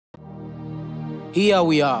Here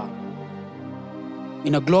we are,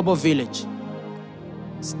 in a global village,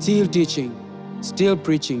 still teaching, still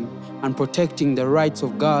preaching, and protecting the rights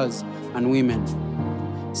of girls and women.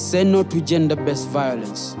 Say no to gender-based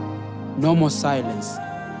violence. No more silence.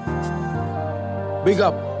 Big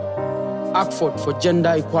up ACFODE for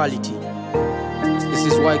gender equality. This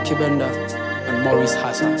is Ykee, Benda, and Maurice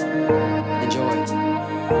Hasa. Enjoy.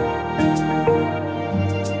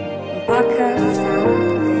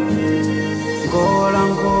 Gola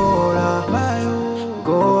ngola,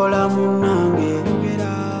 gola munange,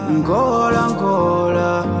 gola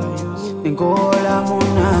ngola, gola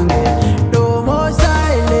munange. No more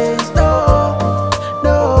silence, no,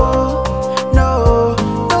 no, no,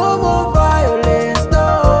 no more violence, no,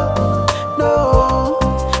 no,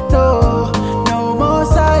 no, no more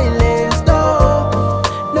silence, no,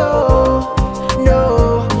 no, no,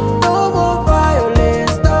 no more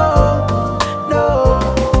violence, no, no,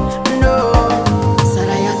 no.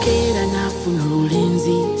 Sala yakera nafuna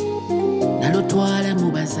olulenzi nalutwala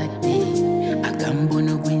mu bazadde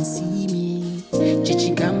agambono gw'ensimi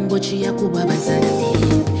kyekigambo kyeyakuba bazadde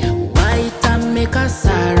wayitammeka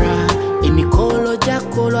Sara emikolo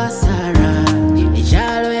gyakolwa Sara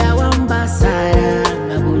ekyalo yawamba Sara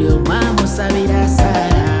nga buli omu amusabira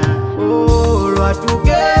Sara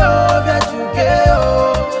Lwatukeyo byakyukeyo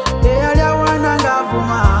teyali awana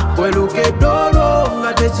ng'avuma weluka eddolo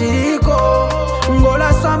nga tekiriko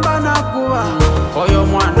ng'olasamba nakuba oyo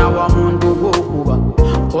mwana wa muntu gw'okuba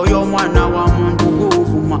oyo mwana wa muntu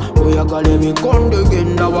gw'ovuma oyagala emikonde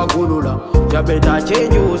genda wagulula you better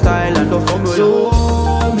change your style and the formula. So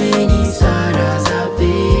many Saras out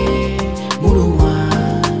there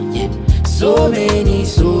mulumwanye so many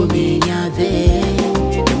are there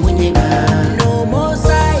emunyega no more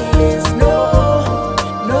silence no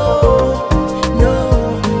no no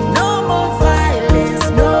no more violence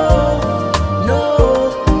no no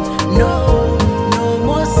no no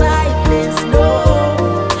more silence no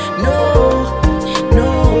no no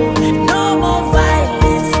no more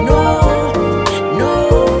violence no no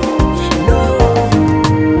no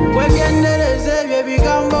wekendereza ebyo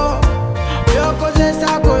ebigambo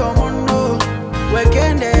byokozesako y'omunno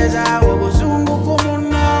wekendeza obuzungu ku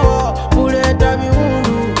munno buleeta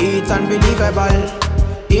biwundu. It's unbelievable,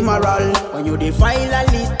 immoral when you defile a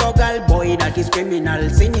little girl boy, that is criminal,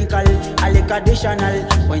 cynical, additional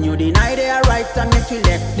when you deny their rights and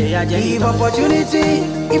neglect their gender. Give opportunity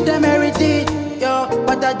if they merit it. Yo,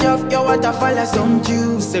 what a joke, yo, what a fallacy. Don't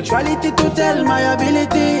use sexuality to tell my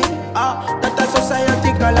ability. That a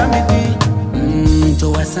society calamity.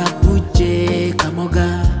 Towasa puje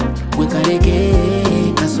kamoga wekareke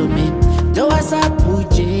kasome towasa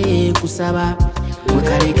puje kusaba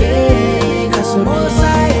wekareke kasome. No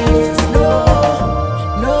silence no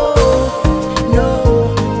no no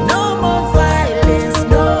no more violence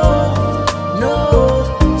no no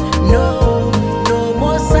no no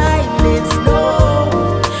more silence no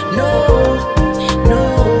no no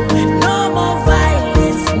no more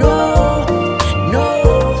violence no no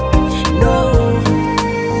no.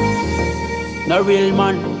 No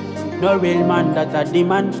real man that a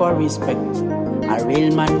demand for respect. A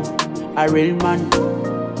real man,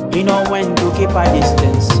 he know when to keep a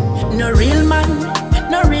distance. No real man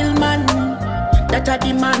that a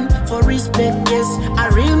demand for respect. Yes, a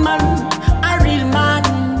real man,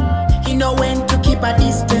 he know when to keep a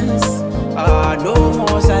distance. No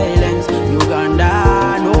more silence,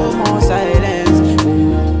 Uganda, no more silence.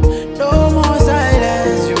 No more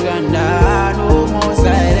silence, Uganda, no more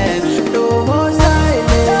silence. No more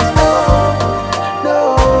silence, no, no,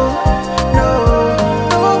 no,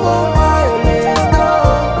 no more violence, no,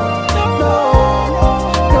 no,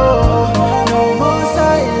 no, no more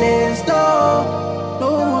silence, no, no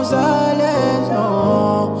more silence, no,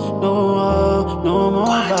 no, no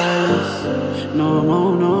more violence, no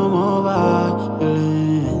more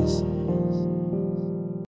violence.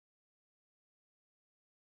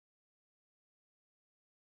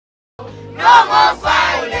 No more fight!